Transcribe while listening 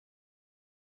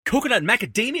coconut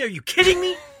macadamia. Are you kidding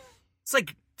me? It's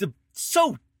like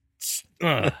so.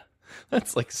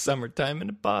 That's like summertime in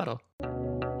a bottle.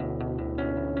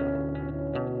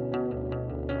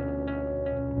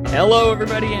 Hello,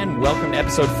 everybody, and welcome to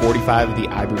episode 45 of the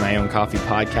I Brew My Own Coffee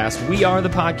podcast. We are the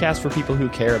podcast for people who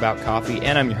care about coffee,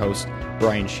 and I'm your host,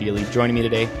 Brian Sheely. Joining me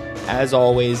today, as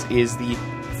always, is the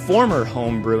former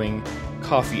home brewing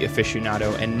coffee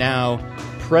aficionado, and now,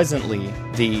 presently,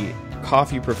 the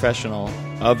coffee professional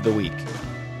of the week,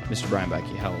 Mr. Brian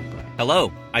Becky. Hello, Brian.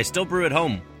 Hello. I still brew at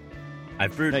home.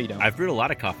 I've brewed. No, you don't. I've brewed a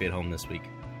lot of coffee at home this week.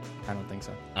 I don't think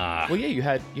so. Well, yeah, you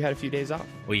had a few days off.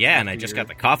 Well, yeah, and I just got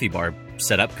the coffee bar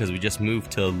set up because we just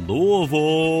moved to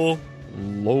Louisville.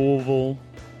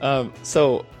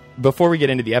 So before we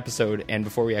get into the episode and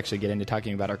before we actually get into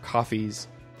talking about our coffees,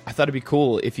 I thought it'd be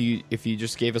cool if you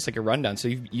just gave us like a rundown. So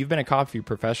you've been a coffee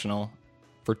professional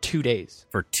for 2 days.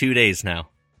 For 2 days now.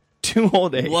 2 whole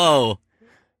days. Whoa.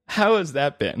 How has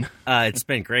that been? It's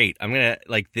been great.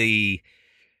 It's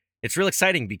real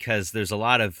exciting because there's a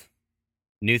lot of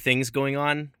new things going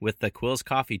on with the Quills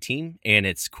Coffee team, and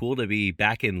it's cool to be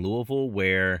back in Louisville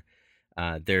where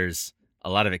there's a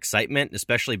lot of excitement,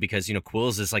 especially because, you know,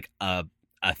 Quills is like a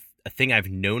thing I've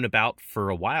known about for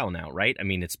a while now, right? I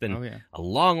mean, it's been a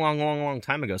long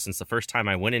time ago since the first time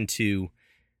I went into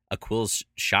a Quills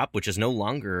shop, which is no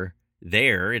longer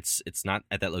there. It's not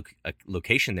at that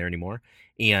location there anymore.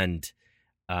 And,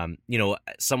 you know,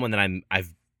 someone that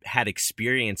I've had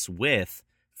experience with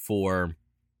for,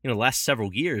 you know, the last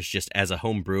several years, just as a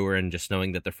home brewer and just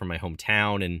knowing that they're from my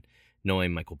hometown and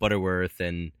knowing Michael Butterworth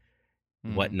and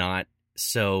whatnot.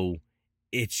 So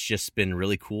it's just been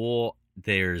really cool.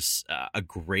 There's a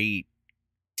great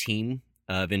team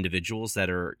of individuals that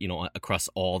are, you know, across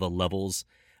all the levels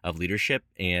of leadership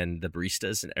and the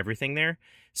baristas and everything there.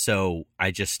 So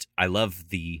I love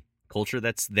the culture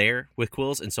that's there with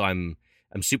Quills. And so I'm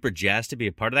super jazzed to be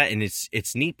a part of that. And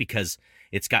it's neat because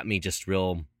it's got me just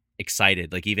real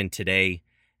excited. Like even today,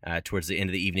 towards the end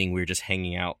of the evening, we were just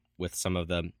hanging out with some of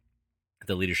the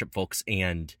leadership folks,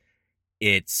 and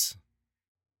it's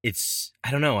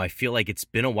I don't know, I feel like it's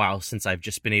been a while since I've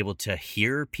just been able to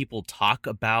hear people talk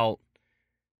about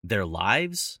their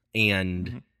lives and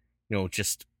you know,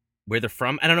 just where they're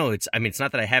from. I don't know, it's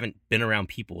not that I haven't been around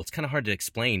people. It's kind of hard to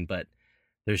explain, but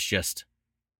there's just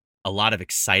a lot of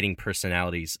exciting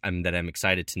personalities that I'm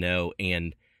excited to know.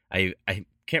 And I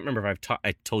can't remember if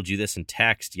I told you this in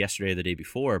text yesterday or the day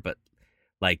before, but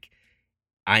like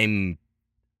I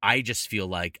just feel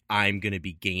like I'm going to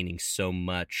be gaining so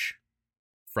much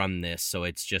from this. So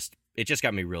it just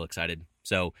got me real excited.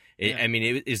 So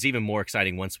it is even more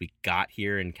exciting once we got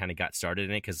here and kind of got started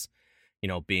in it. 'Cause, you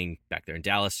know, being back there in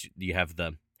Dallas, you have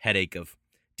the headache of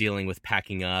dealing with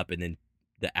packing up and then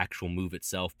the actual move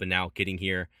itself. But now getting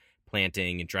here,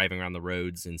 planting and driving around the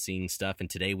roads and seeing stuff. And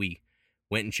today we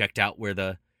went and checked out where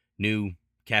the new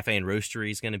cafe and roastery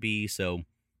is going to be. So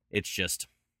it's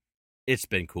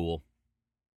been cool.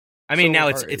 I mean, now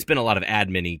it's been a lot of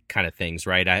admin-y kind of things,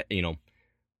 right? I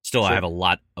have a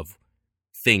lot of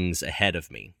things ahead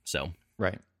of me. So,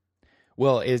 right.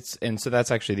 Well, so that's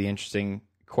actually the interesting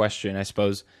question, I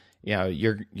suppose. You know,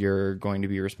 you're going to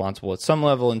be responsible at some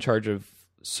level, in charge of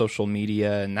social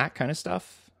media and that kind of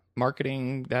stuff,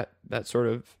 marketing, that sort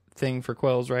of thing for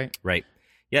Quills, right? Right.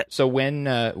 Yeah. So when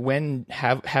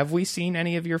have we seen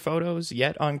any of your photos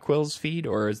yet on Quills feed,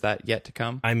 or is that yet to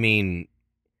come? I mean,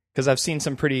 because I've seen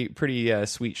some pretty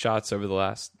sweet shots over the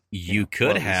last. You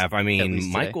could have. I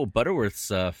mean, Michael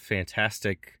Butterworth's a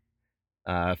fantastic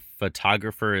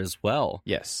photographer as well.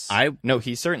 Yes. No,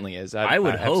 he certainly is. I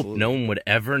would hope no one would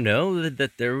ever know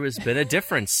that there has been a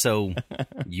difference. So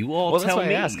you all tell me. Well, that's why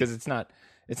I asked, because it's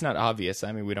not obvious.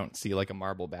 I mean, we don't see like a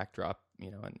marble backdrop,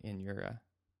 you know, in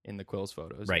the Quills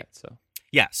photos, right? Yet, so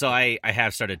yeah. So I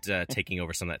have started taking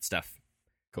over some of that stuff.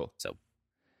 Cool. So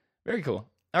very cool.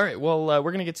 All right. Well,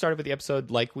 we're gonna get started with the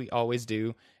episode like we always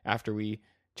do after we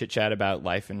chit-chat about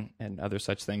life and other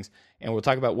such things. And we'll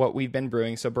talk about what we've been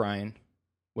brewing. So, Brian,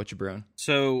 what you brewing?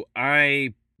 So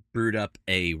I brewed up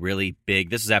a really big,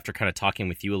 this is after kind of talking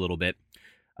with you a little bit.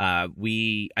 I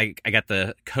got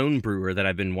the cone brewer that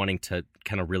I've been wanting to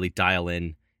kind of really dial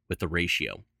in with the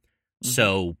ratio. Mm-hmm.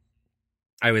 So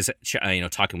I was,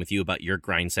 talking with you about your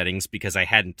grind settings because I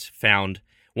hadn't found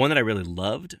one that I really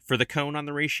loved for the cone on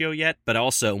the ratio yet, but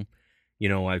also, you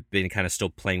know, I've been kind of still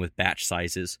playing with batch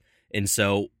sizes. And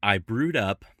so I brewed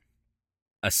up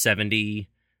a 70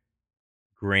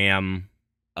 gram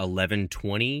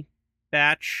 1120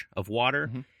 batch of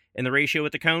water in the ratio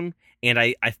with the cone. And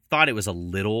I thought it was a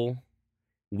little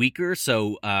weaker.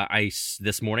 So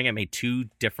this morning I made 2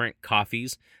 different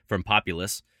coffees from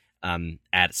Populous.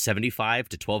 at 75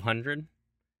 to 1200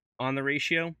 on the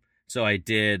ratio. So I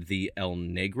did the El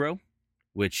Negro,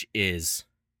 which is,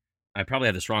 I probably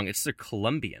have this wrong. It's the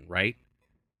Colombian, right?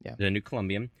 Yeah. The new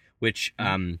Colombian, which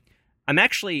I'm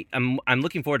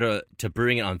looking forward to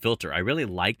brewing it on filter. I really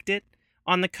liked it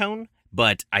on the cone,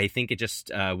 but I think it just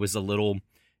was a little,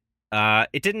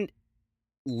 it didn't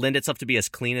lend itself to be as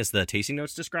clean as the tasting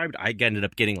notes described. I ended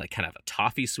up getting like kind of a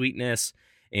toffee sweetness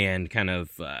and kind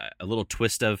of a little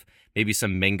twist of maybe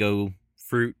some mango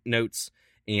fruit notes.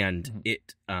 And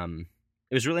it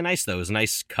was really nice, though. It was a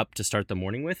nice cup to start the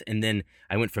morning with. And then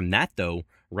I went from that, though,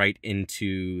 right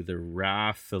into the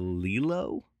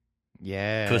Raffaello,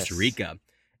 Costa Rica.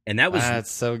 And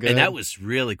that's so good. And that was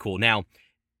really cool. Now,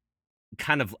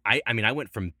 kind of, I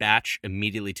went from batch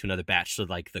immediately to another batch. So,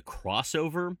 like, the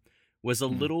crossover was a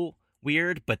little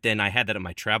weird. But then I had that in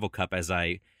my travel cup as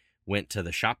I went to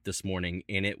the shop this morning.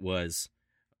 And it was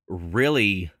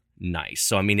really nice.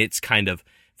 So, I mean, it's kind of,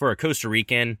 for a Costa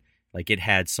Rican, like, it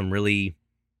had some really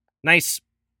nice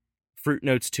fruit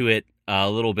notes to it, a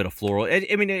little bit of floral.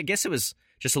 I mean, I guess it was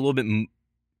just a little bit,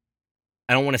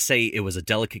 I don't want to say it was a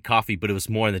delicate coffee, but it was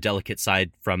more on the delicate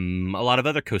side from a lot of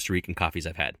other Costa Rican coffees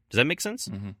I've had. Does that make sense?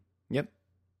 Mm-hmm. Yep.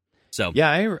 So yeah,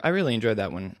 I really enjoyed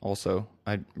that one also.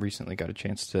 I recently got a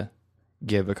chance to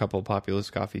give a couple of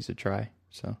Populous coffees a try,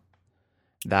 so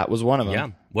that was one of them. Yeah.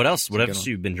 What else? What else have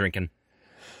you been drinking?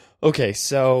 Okay,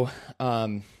 so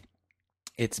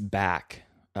it's back.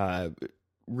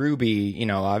 Ruby,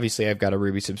 obviously I've got a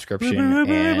Ruby subscription.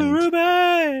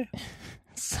 Ruby!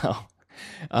 So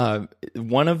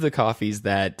one of the coffees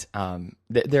that,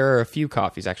 there are a few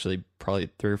coffees, actually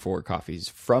probably 3 or 4 coffees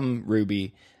from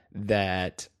Ruby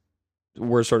that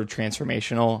were sort of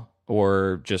transformational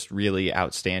or just really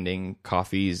outstanding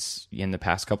coffees in the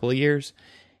past couple of years.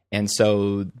 And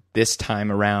so this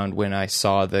time around, when I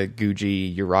saw the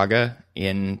Guji Uraga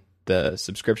in the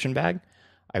subscription bag,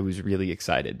 I was really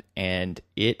excited. And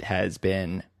it has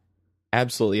been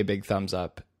absolutely a big thumbs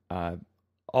up.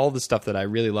 All the stuff that I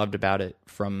really loved about it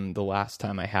from the last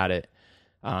time I had it,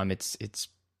 it's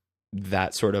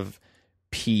that sort of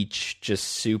peach, just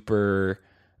super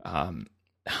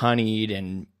honeyed,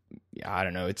 and I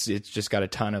don't know, it's just got a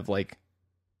ton of like,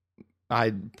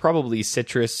 probably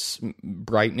citrus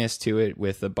brightness to it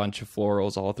with a bunch of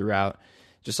florals all throughout.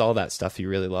 Just all that stuff you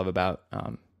really love about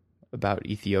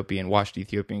washed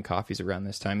Ethiopian coffees around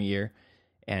this time of year.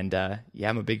 And yeah,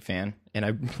 I'm a big fan.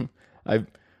 And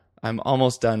I'm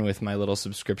almost done with my little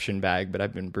subscription bag, but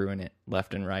I've been brewing it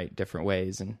left and right, different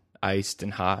ways, and iced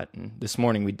and hot. And this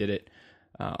morning we did it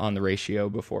on the ratio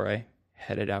before I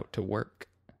headed out to work.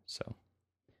 So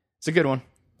it's a good one.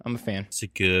 I'm a fan. It's a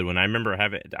good one. I remember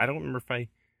having it. I don't remember if I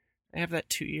have that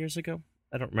 2 years ago.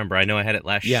 I don't remember. I know I had it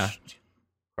last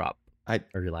crop.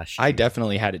 Last year. I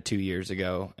definitely had it 2 years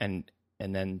ago, and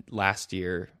then last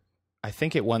year, I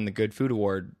think it won the Good Food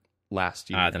Award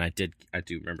last year. Then I do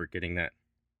remember getting that.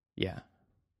 Yeah.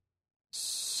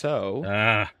 So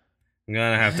I'm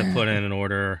gonna have to put in an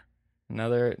order.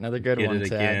 Another good one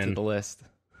to add to the list.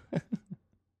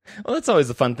 Well, that's always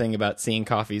the fun thing about seeing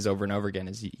coffees over and over again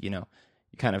is you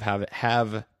kind of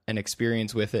have an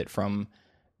experience with it from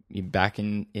back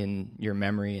in your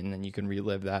memory, and then you can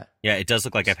relive that. Yeah, it does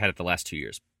look like I've had it the last 2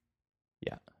 years.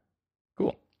 Yeah.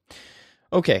 Cool.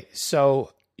 Okay,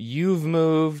 so you've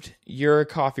moved. You're a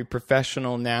coffee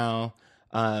professional now.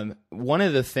 One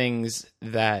of the things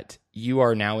that you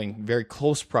are now in very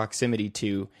close proximity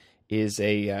to is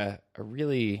a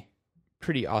really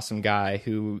pretty awesome guy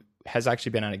who has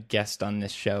actually been on a guest on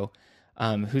this show,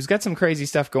 who's got some crazy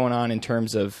stuff going on in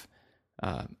terms of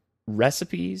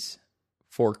recipes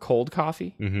for cold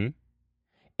coffee. Mm-hmm.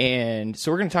 And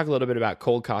so we're going to talk a little bit about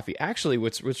cold coffee. Actually,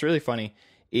 what's really funny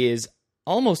is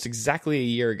almost exactly a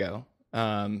year ago,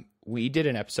 we did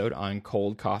an episode on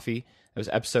cold coffee. It was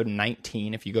episode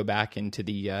 19. If you go back into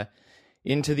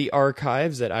the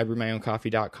archives at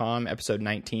ibrewmyowncoffee.com, episode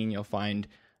 19, you'll find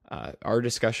our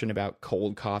discussion about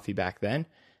cold coffee back then.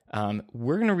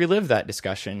 We're going to relive that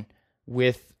discussion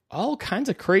with all kinds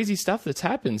of crazy stuff that's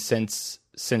happened since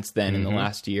then in the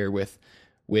last year with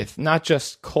not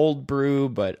just cold brew,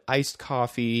 but iced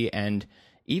coffee, and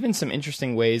even some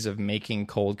interesting ways of making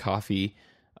cold coffee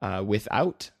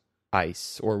without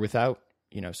ice, or without,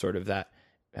 sort of that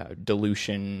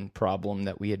dilution problem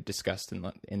that we had discussed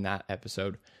in that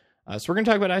episode. So we're going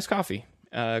to talk about iced coffee,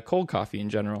 cold coffee in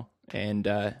general,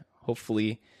 and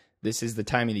hopefully this is the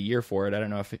time of the year for it. I don't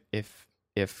know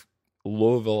if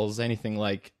Louisville is anything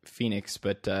like Phoenix,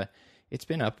 but it's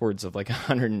been upwards of like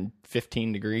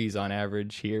 115 degrees on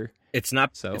average here. It's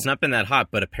not been that hot,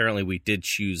 but apparently we did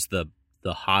choose the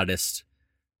hottest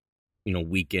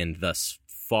weekend thus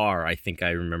far. I think I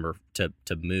remember to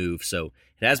move. So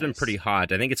it has been pretty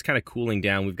hot. I think it's kind of cooling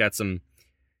down. We've got some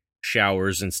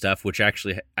showers and stuff, which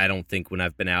actually I don't think when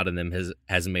I've been out in them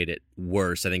has made it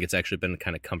worse. I think it's actually been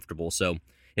kind of comfortable. So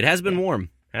it has been warm.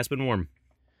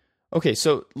 Okay,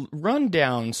 so run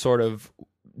down sort of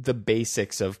the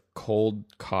basics of cold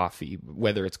coffee,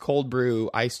 whether it's cold brew,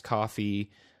 iced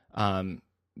coffee.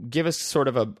 Give us sort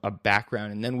of a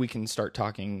background, and then we can start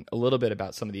talking a little bit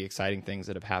about some of the exciting things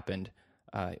that have happened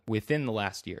within the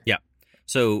last year. Yeah.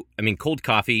 So, I mean, cold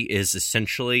coffee is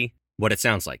essentially what it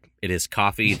sounds like. It is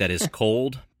coffee that is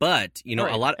cold, but,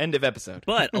 right, end of episode.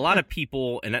 But a lot of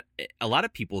people,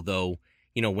 though,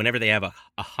 whenever they have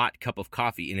a hot cup of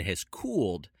coffee and it has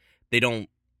cooled, they don't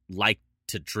like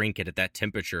to drink it at that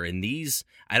temperature. And these,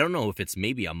 I don't know if it's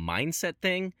maybe a mindset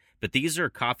thing, but these are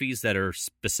coffees that are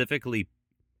specifically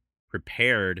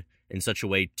prepared in such a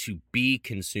way to be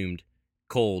consumed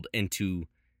cold and to,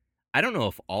 I don't know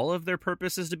if all of their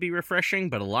purpose is to be refreshing,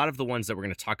 but a lot of the ones that we're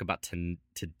going to talk about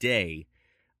today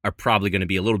are probably going to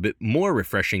be a little bit more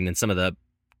refreshing than some of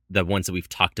the ones that we've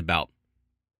talked about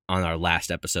on our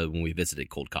last episode when we visited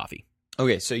cold coffee.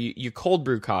 Okay, so you cold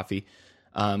brew coffee.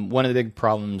 One of the big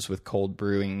problems with cold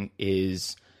brewing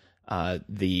is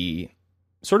the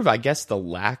sort of, I guess, the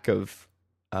lack of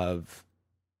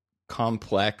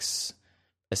complex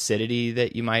acidity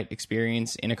that you might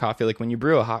experience in a coffee. Like when you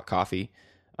brew a hot coffee,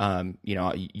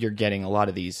 you're getting a lot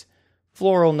of these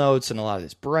floral notes and a lot of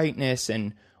this brightness.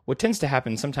 And what tends to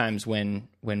happen sometimes when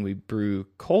we brew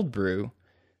cold brew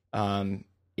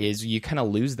is you kind of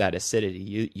lose that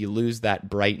acidity. You lose that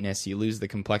brightness. You lose the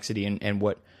complexity. And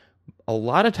what a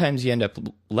lot of times you end up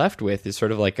left with is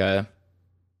sort of like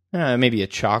maybe a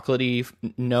chocolatey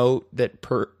note that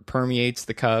permeates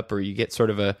the cup, or you get sort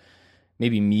of a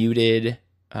maybe muted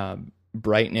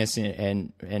brightness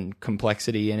and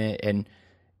complexity in it, and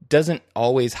doesn't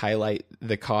always highlight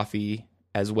the coffee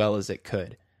as well as it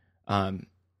could.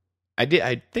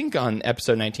 I think on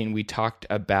episode 19 we talked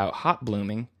about hot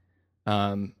blooming.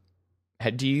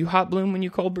 Do you hot bloom when you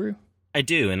cold brew? I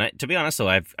do, and to be honest, though,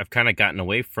 I've kind of gotten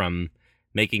away from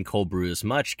making cold brew as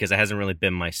much because it hasn't really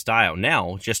been my style.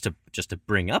 Now, just to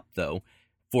bring up though,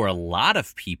 for a lot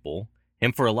of people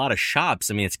and for a lot of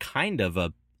shops, I mean, it's kind of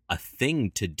a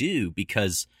thing to do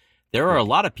because there are a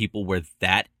lot of people where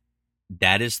that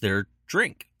is their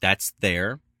drink. That's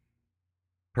their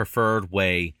preferred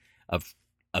way of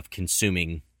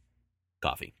consuming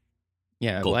coffee.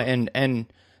 Yeah, and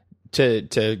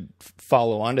to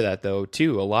follow on to that though,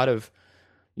 too, a lot of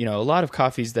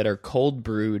coffees that are cold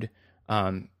brewed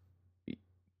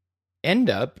end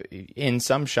up in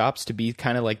some shops to be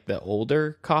kind of like the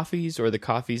older coffees, or the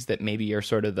coffees that maybe are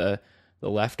sort of the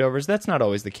leftovers. That's not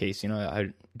always the case.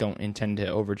 I don't intend to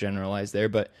overgeneralize there,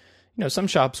 but some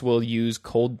shops will use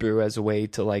cold brew as a way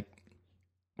to like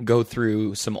go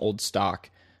through some old stock,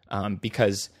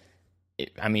 because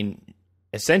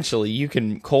essentially you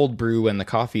can cold brew when the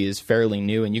coffee is fairly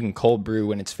new, and you can cold brew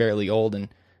when it's fairly old, and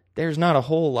there's not a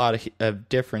whole lot of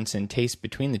difference in taste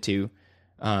between the two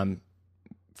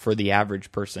for the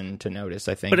average person to notice,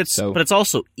 I think. But it's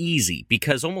also easy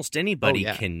because almost anybody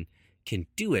can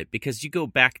do it, because you go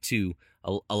back to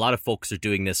a lot of folks are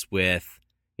doing this with,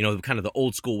 kind of the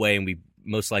old school way, and we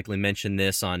most likely mentioned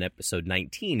this on episode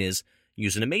 19, is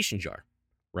using a mason jar,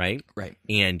 right? Right.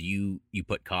 And you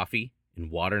put coffee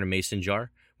and water in a mason jar.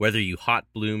 Whether you hot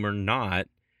bloom or not,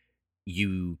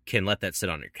 you can let that sit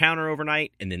on your counter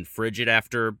overnight and then fridge it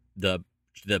after the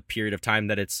period of time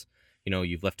that it's,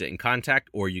 you've left it in contact,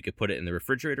 or you could put it in the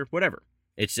refrigerator, whatever.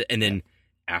 And then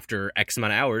after X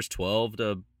amount of hours, 12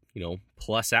 to,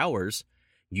 plus hours,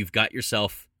 you've got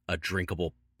yourself a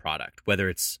drinkable product, whether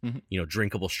it's,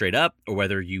 drinkable straight up, or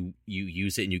whether you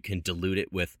use it and you can dilute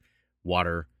it with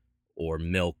water or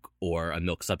milk or a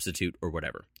milk substitute or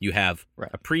whatever. You have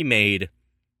a pre-made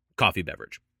coffee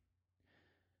beverage.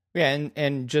 Yeah,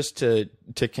 and just to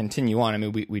continue on, I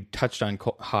mean, we touched on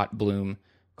hot bloom,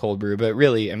 cold brew, but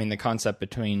really, I mean, the concept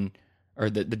between, or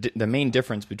the main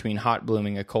difference between hot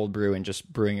blooming a cold brew and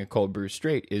just brewing a cold brew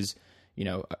straight is,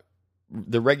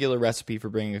 the regular recipe for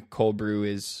brewing a cold brew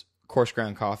is coarse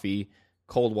ground coffee,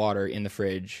 cold water in the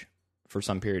fridge for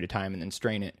some period of time, and then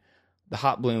strain it. The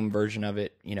hot bloom version of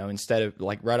it, instead of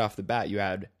like right off the bat, you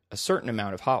add a certain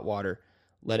amount of hot water,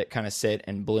 let it kind of sit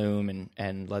and bloom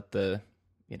and let the,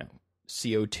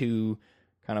 CO2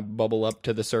 kind of bubble up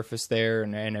to the surface there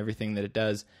and everything that it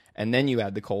does. And then you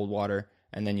add the cold water,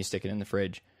 and then you stick it in the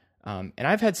fridge. And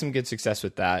I've had some good success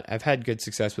with that. I've had good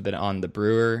success with it on the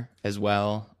brewer as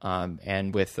well,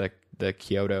 and with the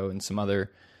Kyoto and some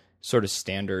other sort of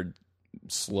standard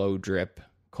slow drip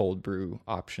cold brew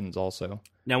options also.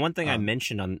 Now, one thing I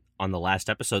mentioned on the last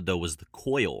episode, though, was the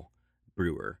coil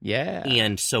brewer. Yeah.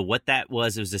 And so what that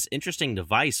was, it was this interesting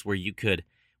device where you could,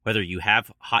 whether you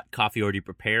have hot coffee already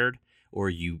prepared or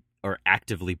you are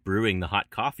actively brewing the hot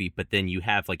coffee, but then you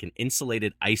have like an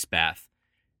insulated ice bath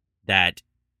that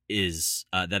is,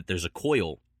 that there's a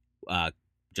coil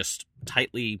just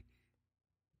tightly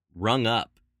rung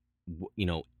up, you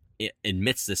know, it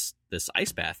emits this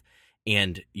ice bath,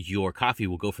 and your coffee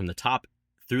will go from the top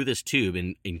through this tube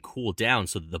and cool down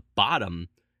so that the bottom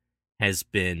has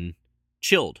been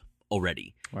chilled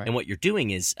already. Right. And what you're doing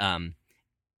is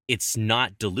it's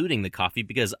not diluting the coffee,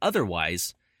 because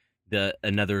otherwise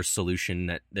another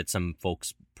solution that some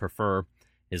folks prefer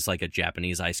is like a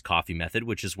Japanese iced coffee method,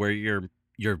 which is where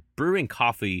you're brewing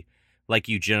coffee like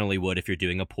you generally would if you're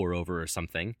doing a pour over or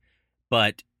something,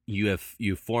 but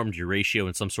you've formed your ratio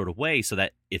in some sort of way so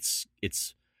that it's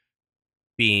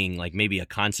being like maybe a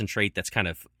concentrate that's kind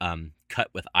of cut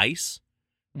with ice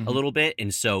a little bit,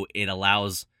 and so it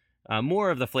allows more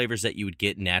of the flavors that you would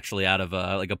get naturally out of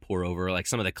like a pour over, like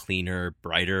some of the cleaner,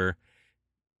 brighter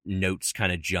notes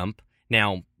kind of jump.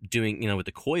 Now, doing, you know, with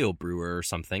the coil brewer or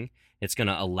something, it's going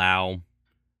to allow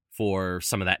for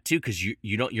some of that too, because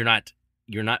you're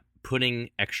not putting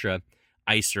extra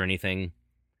ice or anything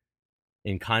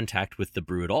in contact with the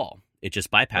brew at all. It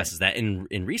just bypasses that.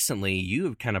 And recently, you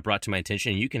have kind of brought to my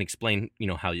attention, and you can explain, you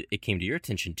know, how it came to your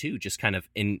attention too. Just kind of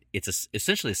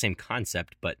essentially the same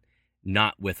concept, but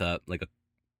not with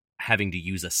having to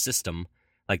use a system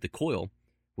like the coil,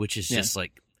 which is just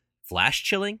like flash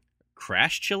chilling,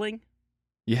 crash chilling.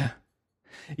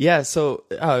 Yeah. So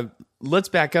let's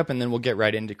back up, and then we'll get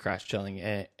right into crash chilling.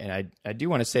 And I do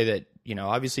want to say that, you know,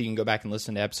 obviously you can go back and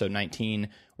listen to episode 19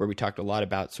 where we talked a lot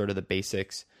about sort of the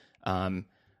basics.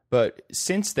 But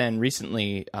since then,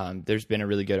 recently, there's been a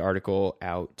really good article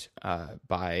out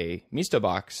by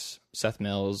MistoBox. Seth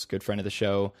Mills, good friend of the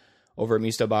show, over at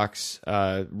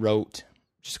MistoBox, wrote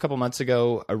just a couple months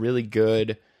ago a really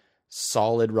good,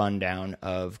 solid rundown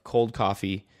of cold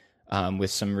coffee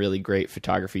with some really great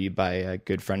photography by a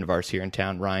good friend of ours here in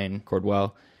town, Ryan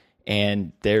Cordwell.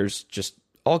 And there's just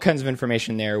all kinds of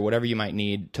information there, whatever you might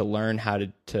need to learn how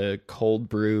to cold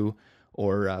brew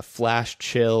or flash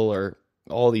chill or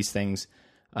all these things.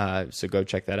 So go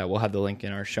check that out. We'll have the link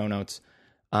in our show notes.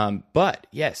 But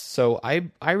yes, so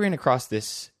I ran across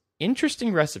this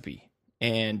interesting recipe,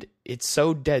 and it's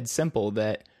so dead simple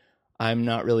that I'm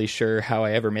not really sure how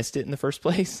I ever missed it in the first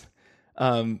place.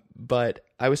 But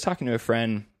I was talking to a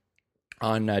friend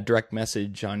on direct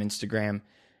message on Instagram,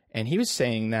 and he was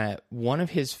saying that one of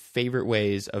his favorite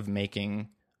ways of making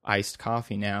iced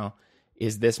coffee now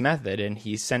is this method, and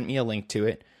he sent me a link to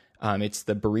it. It's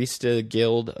the Barista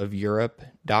Guild of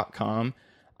Europe.com,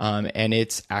 and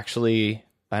it's actually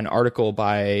an article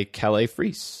by Calais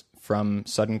Fries from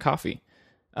Sudden Coffee,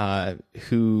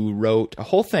 who wrote a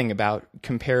whole thing about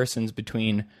comparisons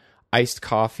between iced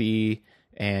coffee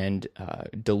and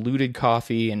diluted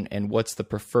coffee, and what's the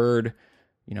preferred,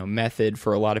 you know, method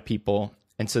for a lot of people.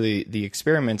 And so the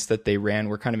experiments that they ran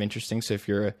were kind of interesting. So if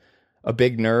you're a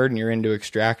big nerd and you're into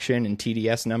extraction and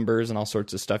TDS numbers and all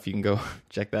sorts of stuff, you can go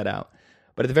check that out.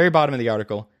 But at the very bottom of the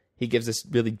article, he gives this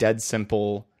really dead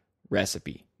simple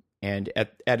recipe. And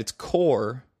at its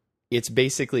core, it's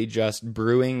basically just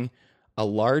brewing a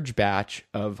large batch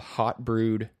of hot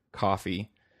brewed coffee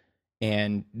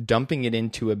and dumping it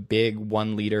into a big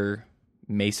 1 liter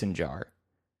mason jar,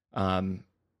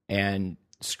 and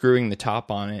screwing the top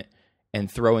on it and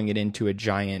throwing it into a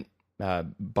giant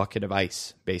bucket of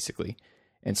ice, basically.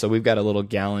 And so we've got a little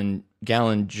gallon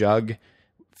jug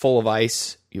full of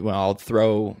ice. Well, I'll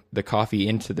throw the coffee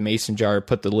into the mason jar,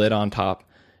 put the lid on top,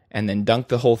 and then dunk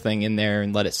the whole thing in there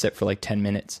and let it sit for like 10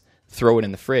 minutes. Throw it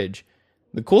in the fridge.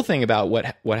 The cool thing about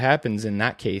what happens in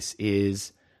that case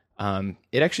is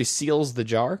it actually seals the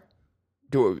jar.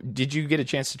 Did you get a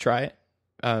chance to try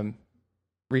it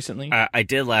recently? I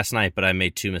did last night, but I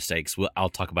made 2 mistakes. I'll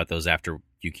talk about those after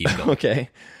you keep going. Okay.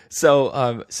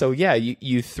 So yeah,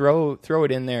 you throw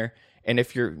it in there, and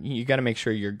if you got to make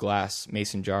sure your glass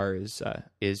mason jar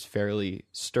is fairly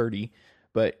sturdy.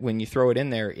 But when you throw it in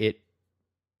there, it,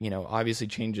 you know, obviously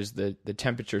changes the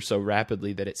temperature so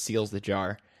rapidly that it seals the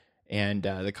jar. And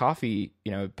the coffee,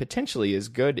 you know, potentially is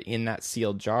good in that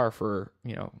sealed jar for,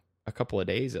 you know, a couple of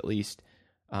days at least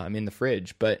in the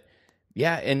fridge. But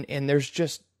yeah, and there's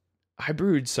just, I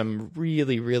brewed some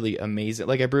really, really amazing,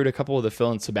 like I brewed a couple of the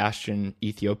Phil and Sebastian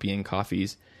Ethiopian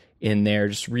coffees in there,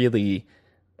 just really,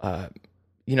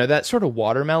 you know, that sort of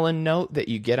watermelon note that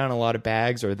you get on a lot of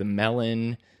bags, or the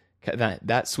melon,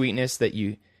 that sweetness that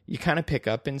you kind of pick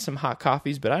up in some hot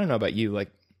coffees. But I don't know about you, like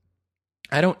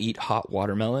I don't eat hot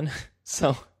watermelon.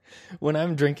 So when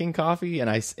I'm drinking coffee and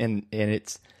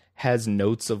it has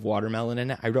notes of watermelon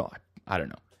in it, I don't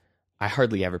know. I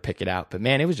hardly ever pick it out, but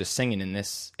man, it was just singing in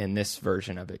this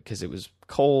version of it because it was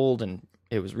cold and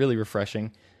it was really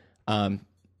refreshing. I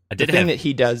did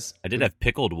have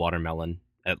pickled watermelon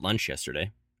at lunch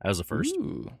yesterday. That was the first.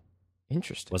 Ooh,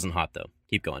 interesting. Wasn't hot though.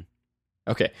 Keep going.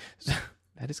 Okay,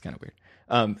 that is kind of weird.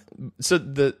 So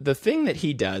the thing that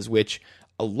he does, which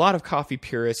a lot of coffee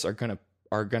purists are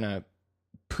gonna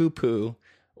poo-poo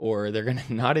or they're gonna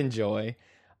not enjoy,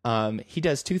 he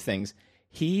does two things.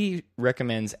 He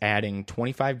recommends adding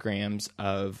 25 grams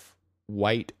of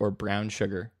white or brown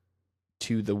sugar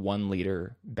to the 1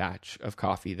 liter batch of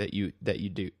coffee that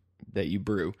you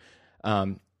brew.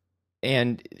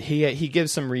 And he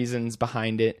gives some reasons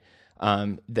behind it,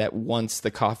 that once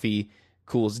the coffee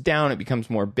cools down, it becomes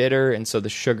more bitter, and so the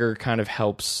sugar kind of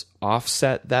helps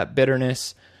offset that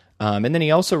bitterness. And then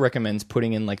he also recommends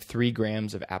putting in like 3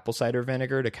 grams of apple cider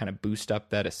vinegar to kind of boost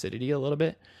up that acidity a little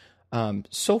bit.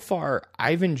 So far,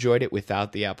 I've enjoyed it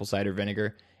without the apple cider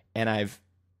vinegar, and I've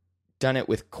done it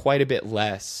with quite a bit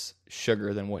less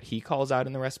sugar than what he calls out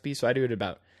in the recipe. So I do it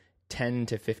about 10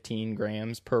 to 15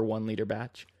 grams per 1 liter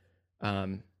batch.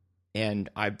 And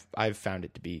I've found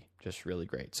it to be just really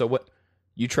great. So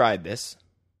you tried this?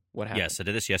 What happened? Yes, I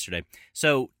did this yesterday.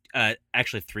 So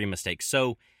actually 3 mistakes.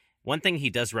 So one thing he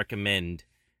does recommend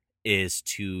is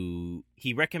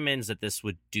he recommends that this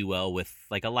would do well with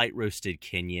like a light roasted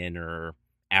Kenyan or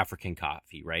African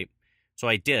coffee, right? So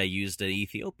I used an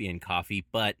Ethiopian coffee,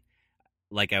 but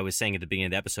like I was saying at the beginning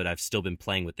of the episode, I've still been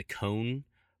playing with the cone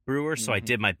brewer. So I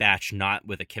did my batch not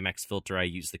with a Chemex filter. I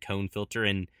used the cone filter.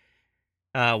 And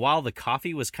while the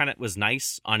coffee was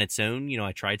nice on its own,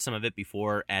 I tried some of it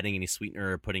before adding any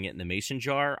sweetener or putting it in the mason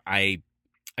jar. I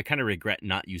kind of regret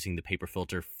not using the paper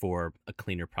filter for a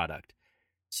cleaner product.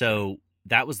 So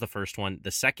that was the first one. The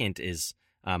second is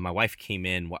my wife came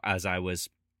in as I was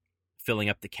filling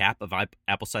up the cap of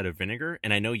apple cider vinegar,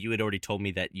 and I know you had already told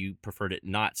me that you preferred it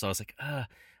not. So I was like,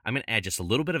 I'm going to add just a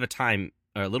little bit at a time,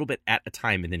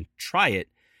 and then try it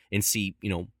and see,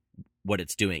 what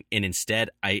it's doing. And instead,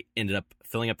 I ended up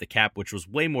filling up the cap, which was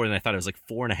way more than I thought. It was like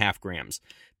 4.5 grams.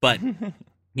 But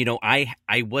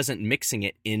I wasn't mixing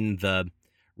it in the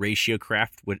ratio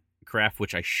craft,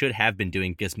 which I should have been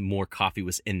doing because more coffee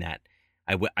was in that.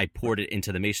 I poured it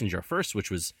into the mason jar first,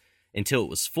 which was, until it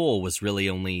was full, was really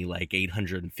only like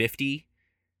 850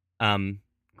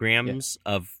 grams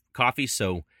of coffee.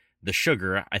 So the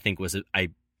sugar, I think, I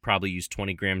probably used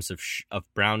 20 grams of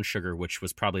brown sugar, which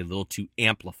was probably a little too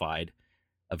amplified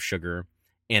of sugar.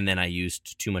 And then I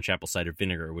used too much apple cider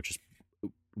vinegar, which is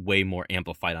way more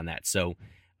amplified on that. So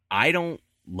I don't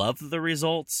love the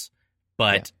results,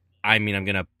 but I'm going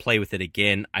to play with it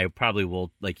again. I probably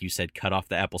will, like you said, cut off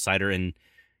the apple cider, and,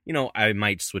 I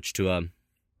might switch to a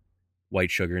white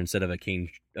sugar instead of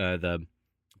the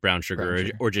brown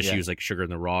sugar, or just use like sugar in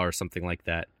the raw or something like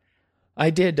that. I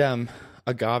did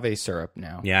agave syrup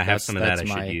now. Yeah, I have some of that I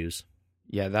should use.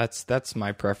 Yeah, that's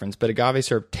my preference. But agave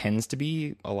syrup tends to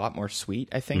be a lot more sweet,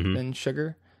 I think, than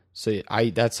sugar. So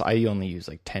I only use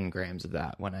like 10 grams of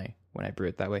that when I brew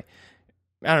it that way.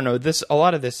 I don't know. A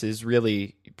lot of this is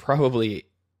really probably,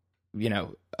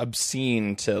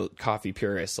 obscene to coffee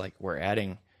purists. Like, we're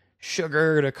adding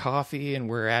sugar to coffee, and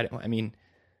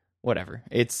whatever.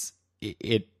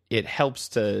 It helps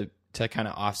to kind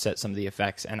of offset some of the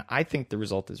effects, and I think the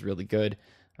result is really good.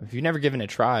 If you've never given it a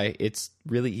try, it's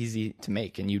really easy to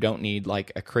make, and you don't need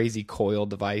like a crazy coil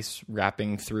device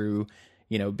wrapping through,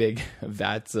 big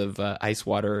vats of ice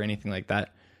water or anything like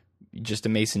that. Just a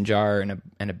mason jar and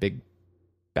a big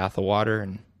bath of water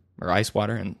or ice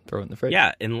water, and throw it in the fridge.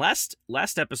 Yeah, and last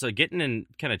episode, getting in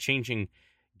kind of changing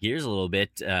gears a little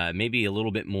bit, maybe a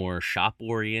little bit more shop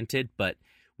oriented, but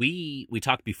we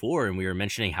talked before and we were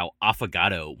mentioning how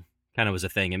affogato kind of was a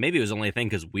thing, and maybe it was only a thing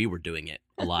because we were doing it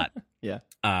a lot. Yeah.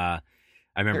 I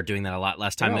remember doing that a lot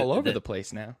last time. They're all over the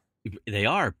place now. They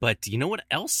are, but you know what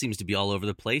else seems to be all over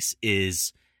the place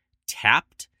is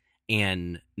tapped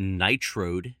and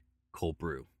nitroed cold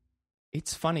brew.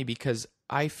 It's funny because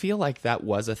I feel like that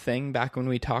was a thing back when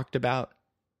we talked about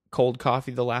cold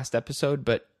coffee the last episode,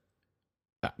 but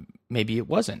maybe it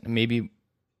wasn't. Maybe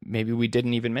we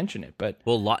didn't even mention it. But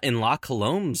in La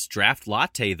Colombe's draft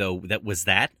latte, though,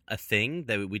 that a thing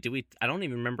that we did? I don't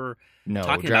even remember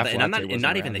talking about that. And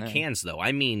not even the cans, though.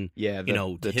 I mean, him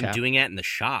doing it in the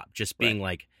shop, just being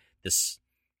like this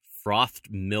frothed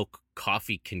milk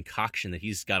coffee concoction that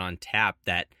he's got on tap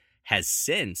that has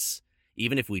since,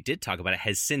 even if we did talk about it,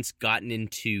 has since gotten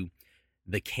into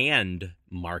the canned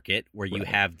market where you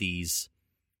have these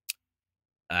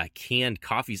canned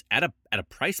coffees at a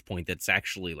price point that's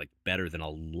actually like better than a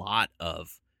lot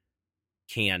of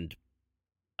canned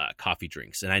coffee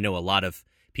drinks. And I know a lot of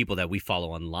people that we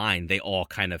follow online, they all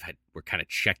were kind of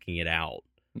checking it out,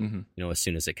 as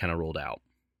soon as it kind of rolled out.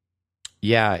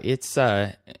 Yeah, it's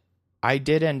I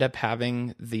did end up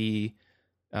having the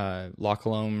La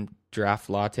Colombe draft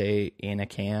latte in a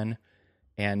can,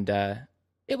 and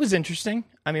it was interesting.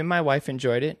 I mean, my wife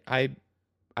enjoyed it. I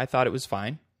thought it was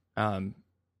fine.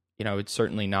 It's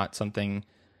certainly not something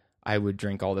I would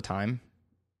drink all the time,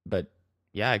 but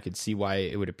yeah, I could see why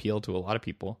it would appeal to a lot of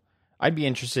people. I'd be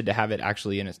interested to have it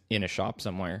actually in a shop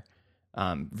somewhere,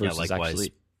 versus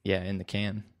actually in the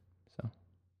can. So,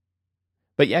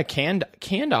 but yeah,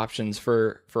 canned options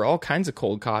for all kinds of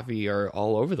cold coffee are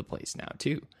all over the place now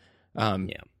too.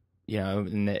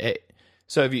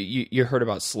 So have you heard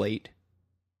about Slate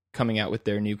coming out with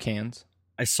their new cans?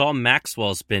 I saw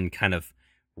Maxwell's been kind of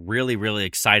really, really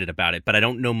excited about it, but I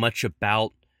don't know much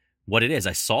about what it is.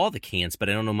 I saw the cans, but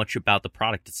I don't know much about the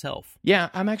product itself. Yeah,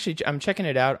 I'm checking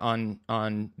it out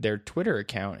on their Twitter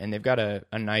account, and they've got a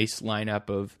nice lineup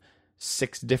of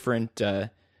 6 different.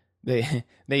 They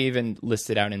even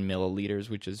listed out in milliliters,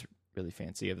 which is really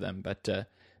fancy of them. But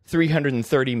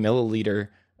 330 milliliter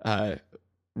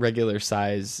regular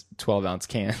size 12-ounce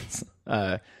cans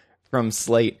from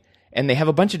Slate. And they have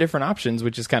a bunch of different options,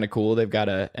 which is kind of cool. They've got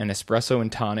an espresso and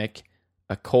tonic,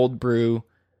 a cold brew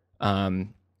of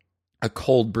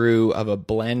a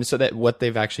blend. So that what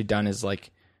they've actually done is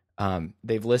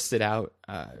they've listed out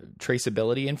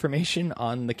traceability information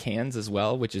on the cans as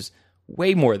well, which is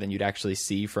way more than you'd actually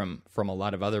see from a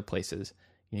lot of other places.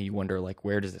 You wonder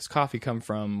where does this coffee come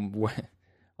from?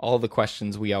 All the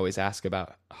questions we always ask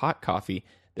about hot coffee,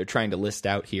 they're trying to list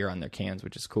out here on their cans,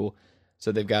 which is cool.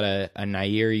 So they've got a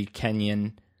Nairi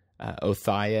Kenyan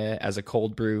Othaya as a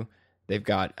cold brew. They've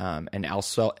got an El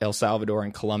Salvador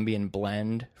and Colombian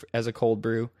blend as a cold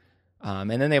brew. And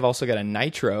then they've also got a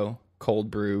Nitro cold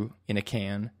brew in a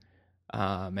can.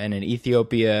 And an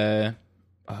Ethiopia,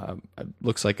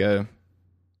 looks like a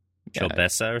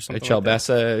Chelbessa or something. A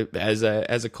Chelbessa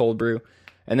as a cold brew.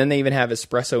 And then they even have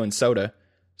espresso and soda.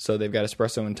 So they've got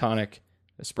espresso and tonic,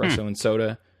 espresso and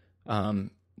soda.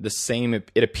 The same,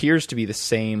 it appears to be the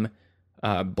same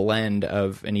blend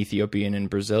of an Ethiopian and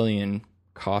Brazilian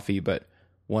coffee, but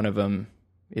one of them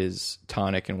is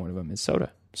tonic and one of them is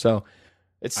soda. So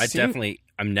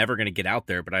I'm never going to get out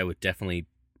there, but I would definitely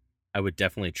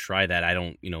try that. I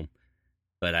don't,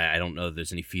 but I don't know if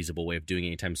there's any feasible way of doing it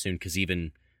anytime soon, because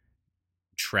even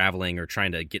traveling or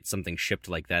trying to get something shipped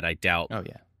like that, I doubt. Oh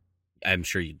yeah, I'm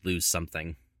sure you'd lose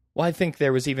something. Well, I think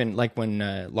there was even when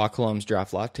La Colombe's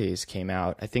draft lattes came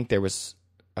out, I think there was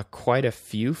quite a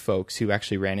few folks who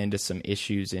actually ran into some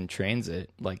issues in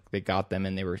transit. Like they got them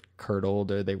and they were curdled,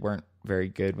 or they weren't very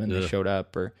good when they showed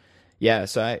up, or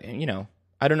so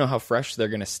I don't know how fresh they're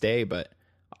going to stay, but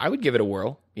I would give it a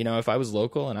whirl. If I was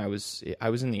local and I was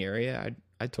in the area,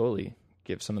 I'd totally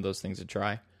give some of those things a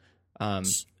try.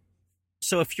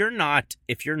 So if you're not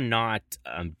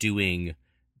doing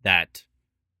that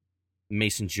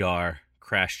mason jar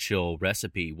crash chill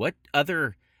recipe, what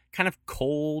other kind of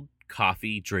cold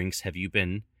coffee drinks have you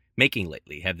been making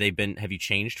lately? Have you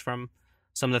changed from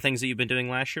some of the things that you've been doing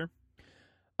last year?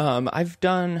 I've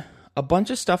done a bunch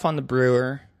of stuff on the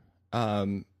brewer.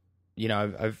 I've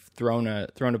thrown a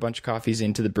bunch of coffees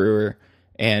into the brewer,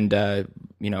 and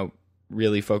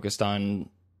really focused on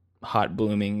hot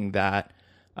blooming that.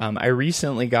 I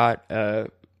recently got a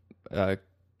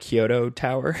Kyoto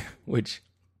tower, which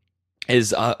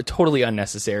is totally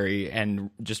unnecessary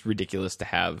and just ridiculous to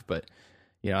have, but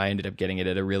I ended up getting it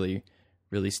at a really,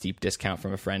 really steep discount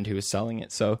from a friend who was selling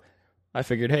it. So I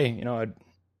figured, hey, I'd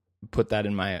put that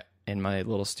in my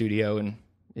little studio, and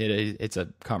it's a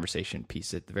conversation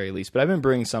piece at the very least. But I've been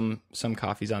brewing some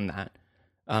coffees on that.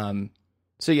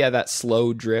 So yeah, that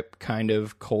slow drip kind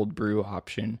of cold brew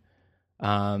option.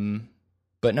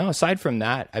 But no, aside from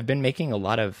that, I've been making a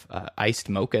lot of iced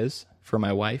mochas for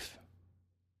my wife,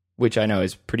 which I know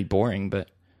is pretty boring, but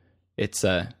it's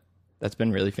that's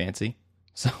been really fancy.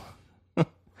 So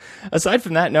aside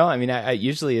from that, no, I mean, I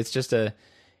usually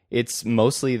it's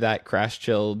mostly that crash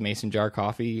chilled mason jar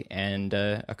coffee and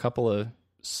a couple of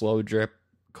slow drip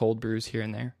cold brews here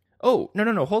and there. Oh,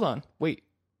 no, hold on. Wait,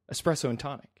 espresso and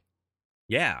tonic.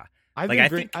 Yeah. I've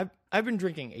been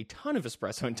drinking a ton of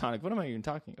espresso and tonic. What am I even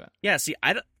talking about? Yeah, see,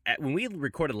 when we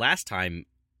recorded last time,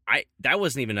 that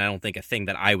wasn't even, I don't think, a thing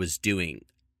that I was doing.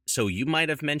 So you might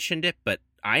have mentioned it, but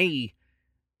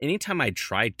anytime I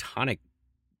tried tonic,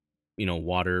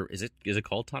 water, is it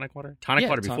called tonic water? Tonic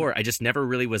water before, I just never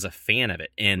really was a fan of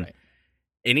it. And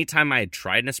anytime I had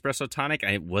tried an espresso tonic,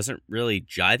 I wasn't really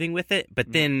jiving with it.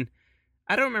 But then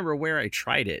I don't remember where I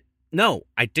tried it. No,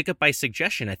 I took it by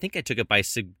suggestion. I think I took it by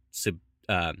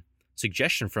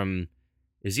suggestion from,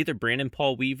 it was either Brandon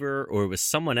Paul Weaver or it was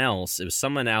someone else. It was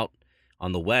someone out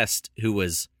on the West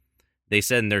they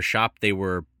said in their shop they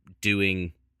were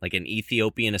doing like an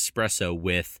Ethiopian espresso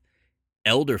with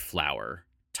elderflower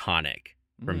tonic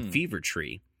from Fever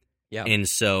Tree. Yeah. And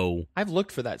so I've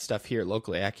looked for that stuff here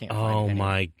locally. I can't find oh any.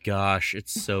 my gosh,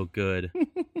 it's so good.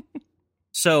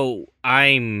 So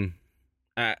I'm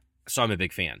a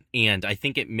big fan, and I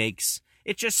think it's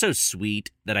just so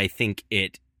sweet that I think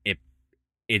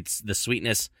it's the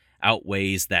sweetness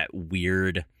outweighs that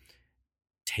weird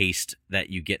taste that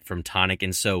you get from tonic,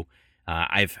 and so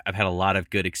I've had a lot of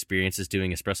good experiences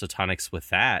doing espresso tonics with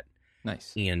that.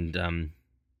 Nice. And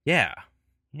yeah.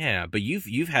 But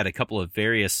you've had a couple of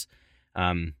various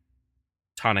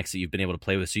tonics that you've been able to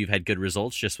play with. So you've had good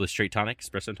results just with straight tonic,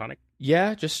 espresso and tonic?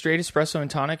 Yeah, just straight espresso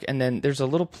and tonic. And then there's a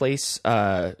little place,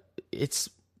 I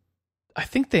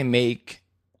think they make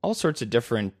all sorts of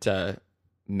different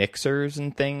mixers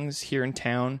and things here in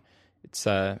town. It's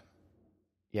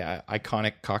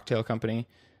Iconic Cocktail Company.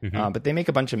 Mm-hmm. But they make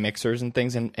a bunch of mixers and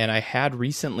things. And I had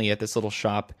recently at this little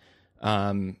shop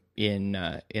in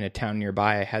a town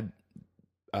nearby, I had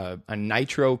a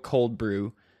nitro cold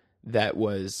brew that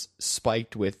was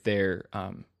spiked with their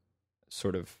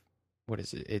sort of, what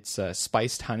is it? It's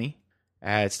spiced honey.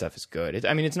 That stuff is good.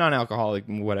 It's non-alcoholic,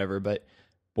 whatever, but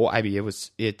boy,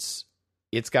 it's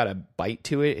got a bite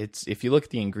to it. It's, if you look at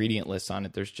the ingredient list on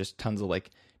it, there's just tons of like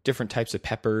different types of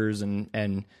peppers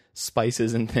and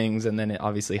spices and things, and then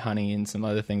obviously honey and some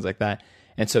other things like that.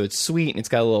 And so it's sweet and it's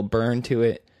got a little burn to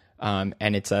it. And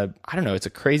it's it's a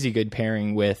crazy good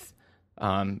pairing with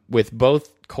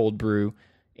both cold brew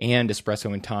and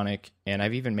espresso and tonic. And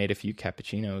I've even made a few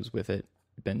cappuccinos with it.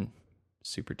 Been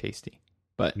super tasty.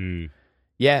 But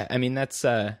yeah,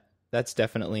 that's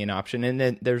definitely an option. And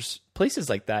then there's places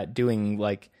like that doing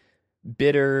like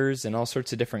bitters and all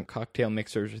sorts of different cocktail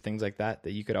mixers or things like that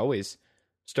you could always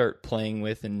start playing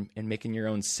with and making your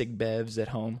own sig bevs at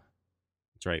home.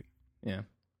 That's right. Yeah.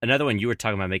 Another one, you were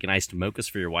talking about making iced mochas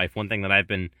for your wife. One thing that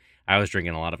I was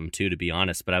drinking a lot of them too, to be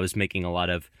honest, but I was making a lot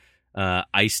of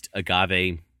iced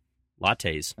agave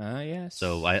lattes. Yes.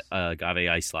 So agave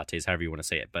iced lattes, however you want to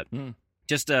say it, but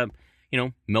just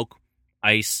milk,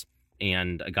 ice,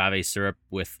 and agave syrup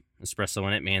with espresso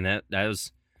in it. Man, that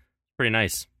was pretty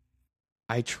nice.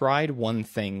 I tried one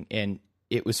thing, and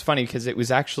it was funny because it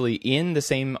was actually in the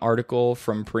same article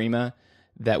from Prima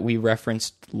that we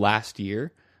referenced last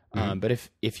year. But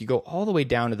if you go all the way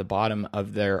down to the bottom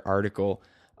of their article,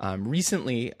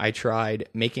 recently I tried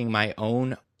making my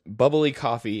own bubbly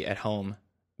coffee at home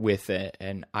with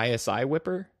an ISI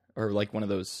whipper, or like one of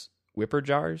those whipper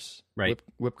jars, right?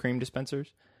 Whipped cream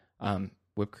dispensers,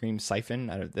 whipped cream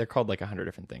siphon. They're called like 100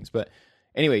 different things. But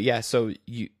anyway, yeah. So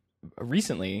you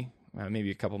recently,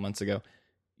 maybe a couple months ago,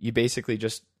 you basically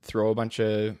just throw a bunch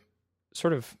of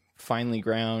sort of finely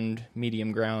ground,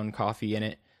 medium ground coffee in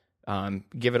it.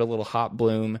 Give it a little hot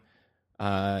bloom,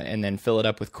 and then fill it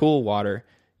up with cool water.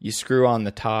 You screw on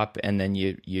the top, and then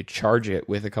you charge it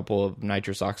with a couple of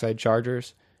nitrous oxide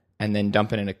chargers, and then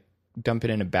dump it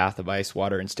in a bath of ice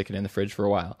water and stick it in the fridge for a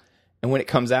while. And when it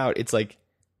comes out, it's like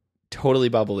totally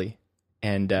bubbly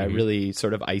and really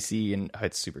sort of icy, and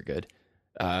it's super good.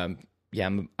 I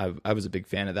was a big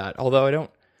fan of that. Although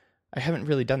I haven't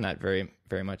really done that very,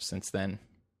 very much since then.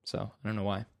 So I don't know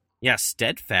why. Yeah,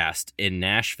 Steadfast in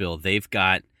Nashville, they've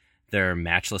got their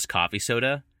matchless coffee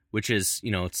soda, which is,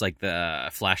 it's like the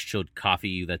flash chilled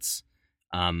coffee that's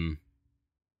on,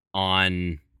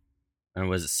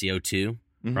 was it CO2,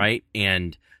 right?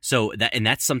 And so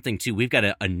that's something too. We've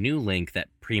got a new link that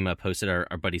Prima posted. Our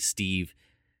buddy Steve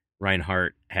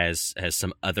Reinhardt has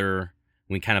some other,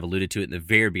 we kind of alluded to it in the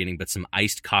very beginning, but some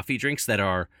iced coffee drinks that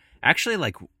are actually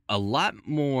like a lot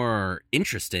more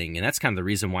interesting. And that's kind of the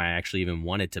reason why I actually even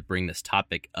wanted to bring this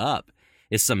topic up,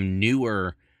 is some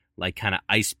newer, like kind of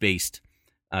ice-based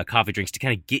coffee drinks to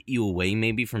kind of get you away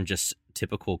maybe from just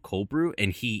typical cold brew.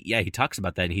 And he talks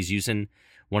about that, and he's using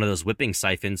one of those whipping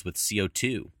siphons with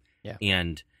CO2. Yeah.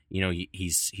 And,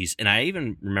 he's, and I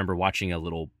even remember watching a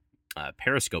little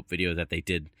Periscope video that they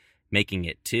did making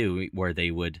it too, where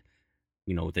they would,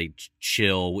 they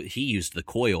chill. He used the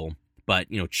coil, but,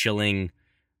 chilling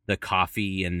the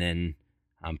coffee and then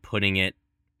putting it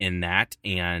in that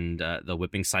and the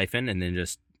whipping siphon, and then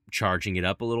just charging it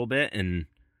up a little bit and,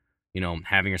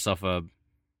 having yourself a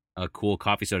cool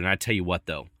coffee soda. And I tell you what,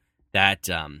 though, that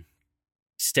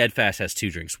Steadfast has two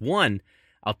drinks. One,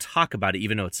 I'll talk about it,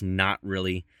 even though it's not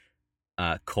really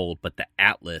cold, but the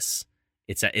Atlas,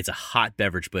 it's a hot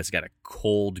beverage, but it's got a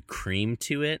cold cream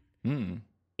to it,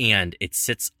 and it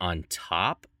sits on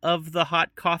top of the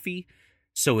hot coffee,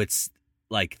 so it's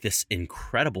like this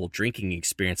incredible drinking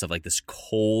experience of like this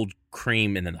cold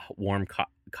cream, and then the warm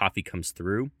coffee comes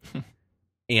through,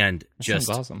 and just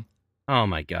sounds awesome. Oh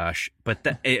my gosh.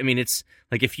 But it's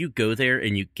like if you go there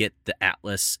and you get the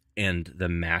Atlas and the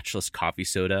Matchless coffee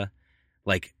soda,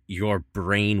 like your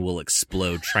brain will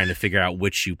explode trying to figure out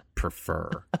which you prefer.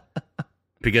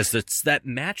 Because that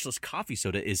Matchless coffee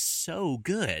soda is so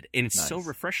good and it's so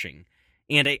refreshing.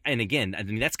 And again, I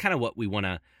mean, that's kind of what we want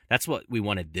to, that's what we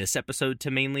wanted this episode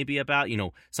to mainly be about. You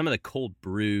know, some of the cold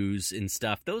brews and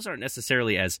stuff, those aren't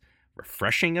necessarily as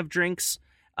refreshing of drinks.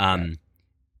 Right.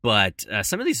 But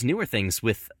some of these newer things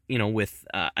with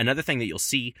another thing that you'll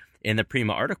see in the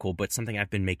Prima article, but something I've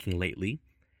been making lately,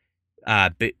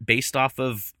 based off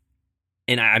of,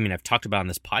 and I've talked about on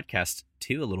this podcast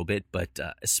too a little bit, but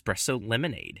espresso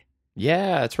lemonade.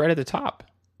 Yeah, it's right at the top.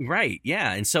 Right,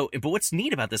 yeah. And so, but what's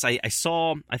neat about this, I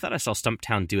thought I saw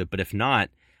Stumptown do it, but if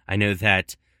not, I know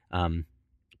that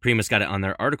Prima's got it on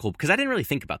their article because I didn't really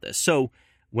think about this. So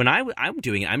when I'm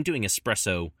doing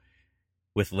espresso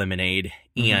with lemonade,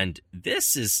 and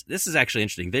this is actually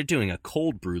interesting. They're doing a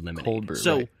cold brew lemonade. Cold brew,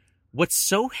 so right. What's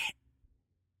so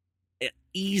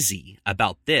easy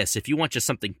about this, if you want just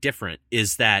something different,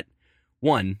 is that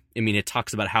one, it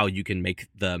talks about how you can make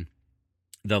the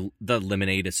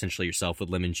lemonade essentially yourself with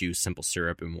lemon juice, simple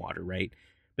syrup, and water, right?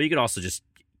 But you could also just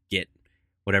get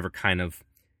whatever kind of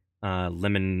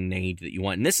lemonade that you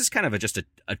want. And this is kind of just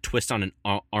a twist on an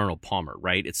Arnold Palmer,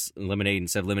 right? It's lemonade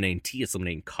instead of lemonade and tea, it's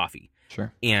lemonade and coffee.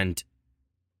 Sure. And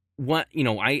what,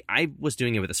 I was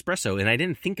doing it with espresso and I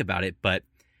didn't think about it, but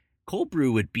cold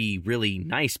brew would be really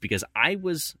nice because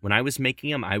when I was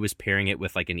making them, I was pairing it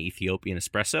with like an Ethiopian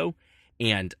espresso,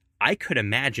 and I could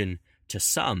imagine to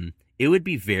some it would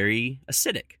be very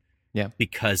acidic. Yeah.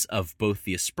 Because of both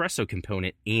the espresso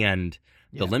component and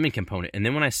the lemon component. And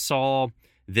then when I saw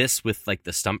this with like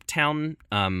the Stumptown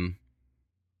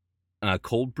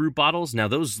cold brew bottles, now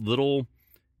those little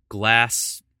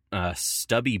glass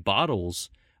stubby bottles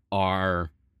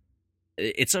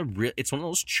it's one of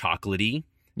those chocolatey,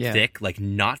 thick, like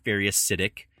not very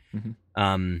acidic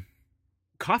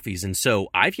coffees. And so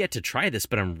I've yet to try this,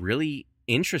 but I'm really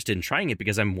interested in trying it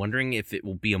because I'm wondering if it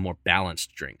will be a more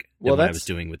balanced drink than what I was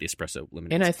doing with the espresso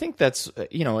lemonade. And I think that's,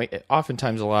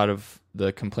 oftentimes a lot of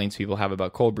the complaints people have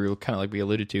about cold brew, kind of like we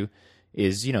alluded to,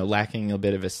 is, lacking a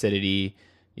bit of acidity,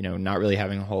 not really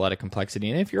having a whole lot of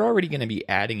complexity. And if you're already going to be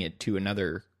adding it to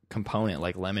another component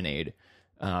like lemonade,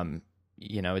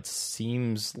 it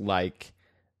seems like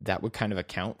that would kind of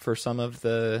account for some of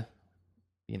the,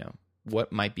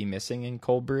 what might be missing in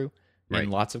cold brew, in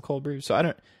lots of cold brew.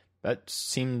 So that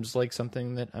seems like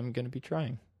something that I'm going to be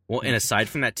trying. Well, and aside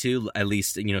from that too, at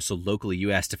least, so locally,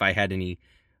 you asked if I had any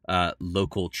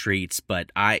local treats,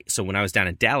 but so when I was down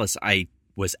in Dallas, I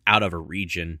was out of a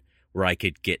region where I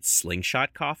could get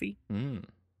Slingshot coffee.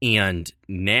 And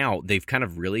now they've kind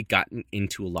of really gotten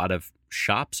into a lot of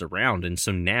shops around. And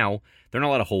so now they're in a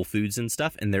lot of Whole Foods and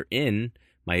stuff, and they're in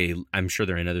I'm sure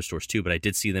they're in other stores too, but I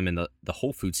did see them in the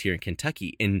Whole Foods here in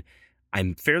Kentucky. And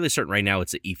I'm fairly certain right now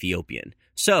it's an Ethiopian.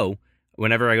 So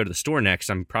whenever I go to the store next,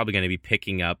 I'm probably going to be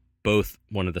picking up both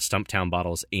one of the Stumptown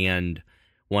bottles and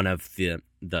one of the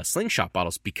Slingshot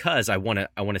bottles because I want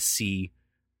to see,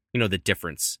 the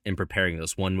difference in preparing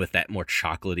those. One with that more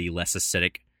chocolatey, less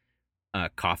acidic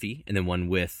coffee, and then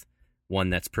one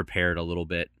that's prepared a little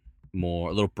bit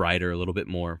more, a little brighter, a little bit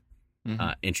more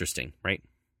interesting, right?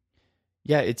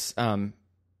 Yeah, it's I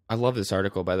love this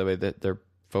article, by the way. That their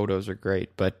photos are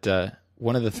great, but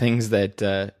one of the things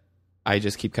that I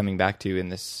just keep coming back to in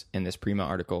this Prima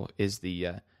article is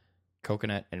the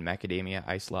coconut and macadamia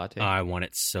iced latte. I want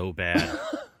it so bad.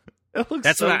 It looks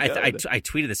That's so what good. I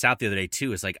tweeted this out the other day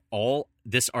too. It's like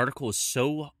this article is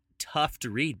so tough to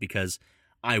read because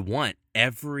I want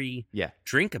every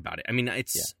drink about it. I mean,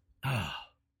 it's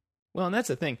well, and that's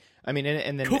the thing. I mean,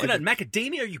 and then coconut and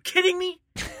macadamia. Are you kidding me?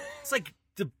 It's like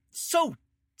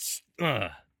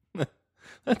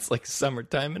that's like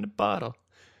summertime in a bottle.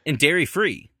 And dairy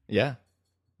free. Yeah.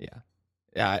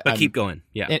 But keep going.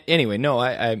 Yeah. Anyway, no,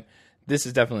 I this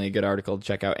is definitely a good article to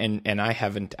check out, and I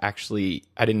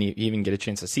didn't even get a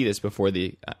chance to see this before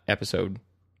the episode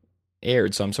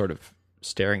aired, so I'm sort of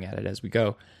staring at it as we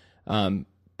go.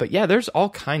 But yeah, there's all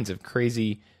kinds of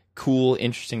crazy, cool,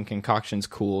 interesting concoctions,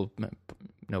 cool,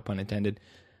 no pun intended,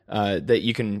 that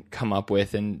you can come up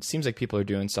with, and it seems like people are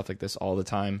doing stuff like this all the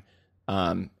time.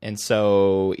 And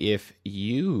so if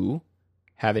you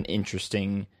have an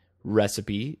interesting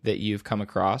recipe that you've come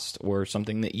across or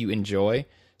something that you enjoy,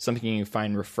 something you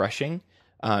find refreshing.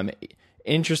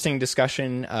 Interesting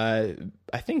discussion. I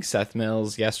think Seth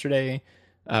Mills yesterday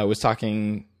was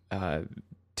talking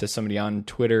to somebody on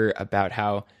Twitter about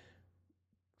how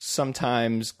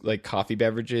sometimes like coffee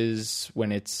beverages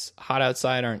when it's hot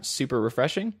outside aren't super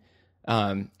refreshing.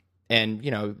 And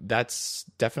that's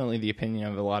definitely the opinion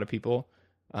of a lot of people.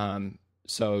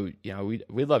 So,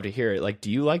 we'd love to hear it. Like, do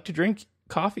you like to drink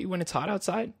coffee when it's hot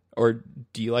outside, or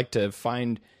do you like to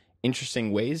find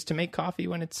interesting ways to make coffee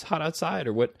when it's hot outside,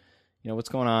 or what's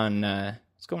going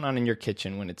on in your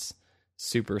kitchen when it's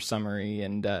super summery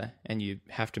and you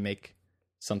have to make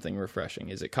something refreshing?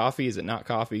 Is it coffee? Is it not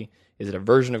coffee? Is it a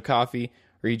version of coffee?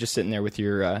 Or are you just sitting there with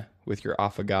your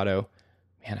affogato?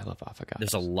 Man, I love affogato.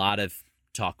 There's a lot of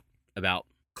talk about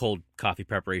cold coffee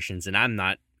preparations, and I'm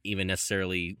not even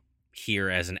necessarily here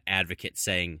as an advocate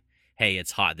saying, hey,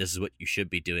 it's hot, this is what you should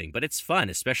be doing. But it's fun,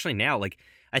 especially now. Like,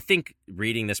 I think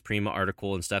reading this Prima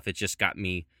article and stuff, it just got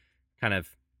me kind of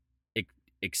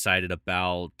excited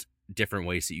about different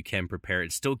ways that you can prepare it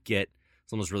and still get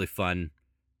some of those really fun,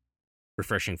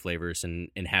 refreshing flavors and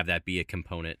have that be a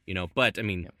component, But, I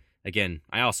mean, again,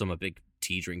 I also am a big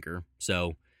tea drinker.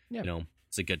 So,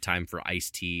 it's a good time for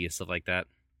iced tea and stuff like that.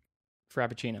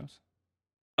 Frappuccinos.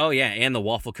 Oh, yeah, and the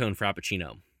waffle cone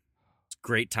frappuccino. It's a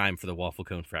great time for the waffle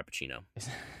cone frappuccino.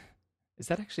 Is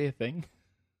that actually a thing?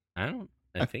 I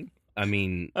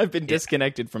mean, I've been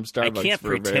disconnected from Starbucks. I can't for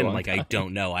a very pretend long like time. I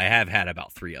don't know. I have had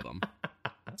about 3 of them.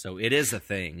 So it is a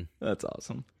thing. That's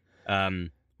awesome.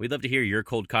 We'd love to hear your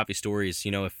cold coffee stories.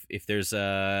 If there's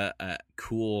a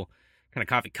cool kind of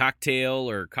coffee cocktail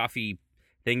or coffee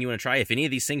thing you want to try. If any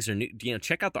of these things are new,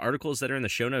 check out the articles that are in the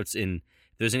show notes. And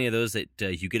if there's any of those that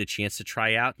you get a chance to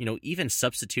try out, even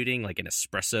substituting like an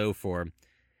espresso for,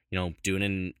 doing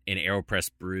an AeroPress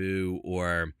brew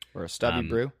or a stubby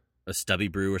brew. A stubby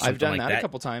brew or something like that. I've done that a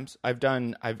couple times. I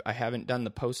haven't done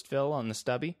the post fill on the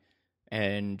stubby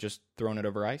and just thrown it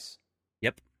over ice.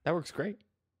 Yep. That works great.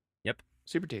 Yep.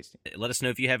 Super tasty. Let us know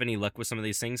if you have any luck with some of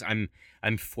these things. I'm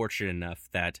fortunate enough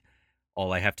that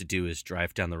all I have to do is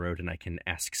drive down the road and I can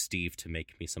ask Steve to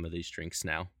make me some of these drinks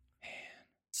now. Man.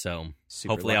 So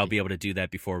Super hopefully lucky. I'll be able to do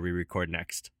that before we record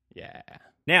next. Yeah.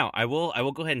 Now, I will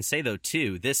go ahead and say though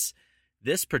too, this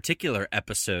particular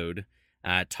episode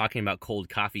talking about cold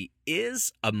coffee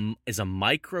is a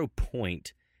micro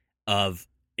point of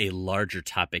a larger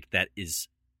topic that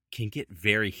can get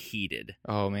very heated.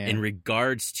 Oh man. In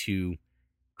regards to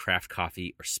craft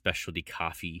coffee or specialty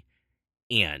coffee.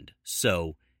 And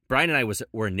so Brian and I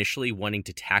were initially wanting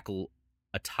to tackle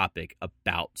a topic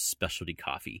about specialty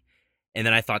coffee. And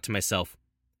then I thought to myself,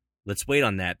 let's wait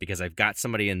on that because I've got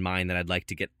somebody in mind that I'd like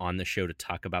to get on the show to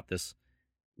talk about this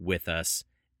with us.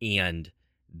 And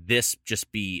this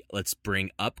just be, let's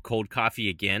bring up cold coffee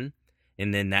again.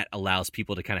 And then that allows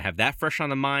people to kind of have that fresh on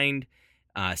the mind,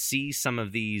 see some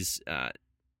of these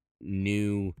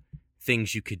new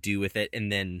things you could do with it.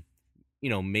 And then,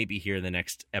 maybe here in the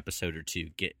next episode or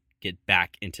two, get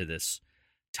back into this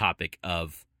topic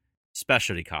of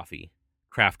specialty coffee,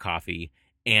 craft coffee,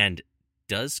 and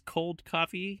does cold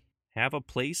coffee have a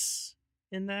place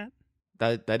in that?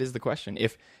 That is the question.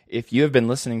 If you have been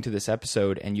listening to this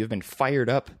episode and you've been fired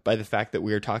up by the fact that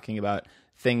we are talking about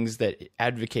things that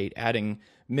advocate adding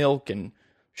milk and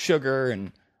sugar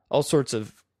and all sorts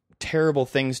of terrible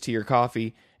things to your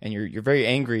coffee, and you're very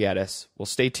angry at us, well,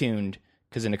 stay tuned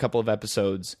because in a couple of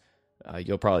episodes,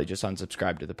 you'll probably just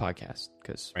unsubscribe to the podcast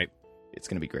because it's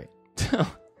going to be great.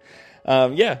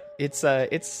 It's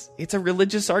a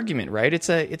religious argument, right? It's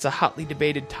a hotly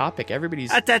debated topic.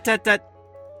 Everybody's.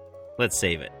 Let's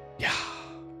save it. Yeah.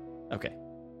 Okay.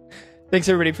 Thanks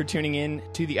everybody for tuning in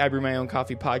to the I Brew My Own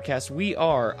Coffee podcast. We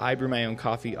are I Brew My Own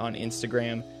Coffee on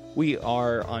Instagram. We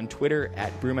are on Twitter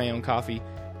at Brew My Own Coffee.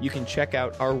 You can check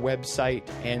out our website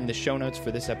and the show notes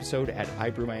for this episode at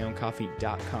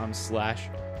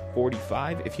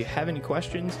ibrewmyowncoffee.com/45. If you have any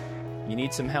questions, you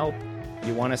need some help,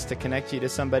 you want us to connect you to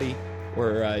somebody,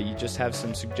 or you just have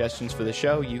some suggestions for the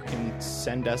show, you can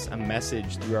send us a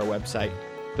message through our website.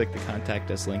 Click the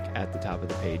Contact Us link at the top of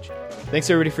the page. Thanks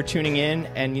everybody for tuning in,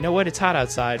 and you know what? It's hot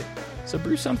outside, so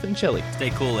brew something chilly. Stay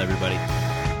cool, everybody.